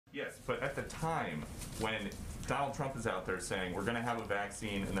Yes, but at the time when Donald Trump is out there saying we're going to have a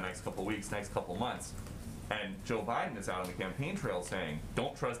vaccine in the next couple weeks, next couple months, and Joe Biden is out on the campaign trail saying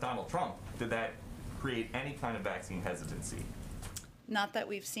don't trust Donald Trump, did that create any kind of vaccine hesitancy? Not that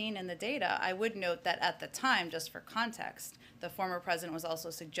we've seen in the data. I would note that at the time, just for context, the former president was also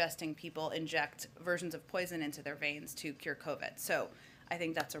suggesting people inject versions of poison into their veins to cure COVID. So I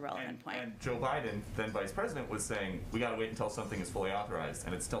think that's a relevant point. And Joe Biden, then vice president, was saying we got to wait until something is fully authorized,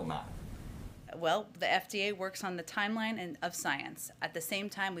 and it's still not. Well, the FDA works on the timeline of science. At the same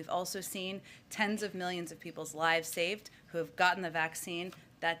time, we've also seen tens of millions of people's lives saved who have gotten the vaccine.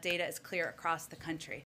 That data is clear across the country.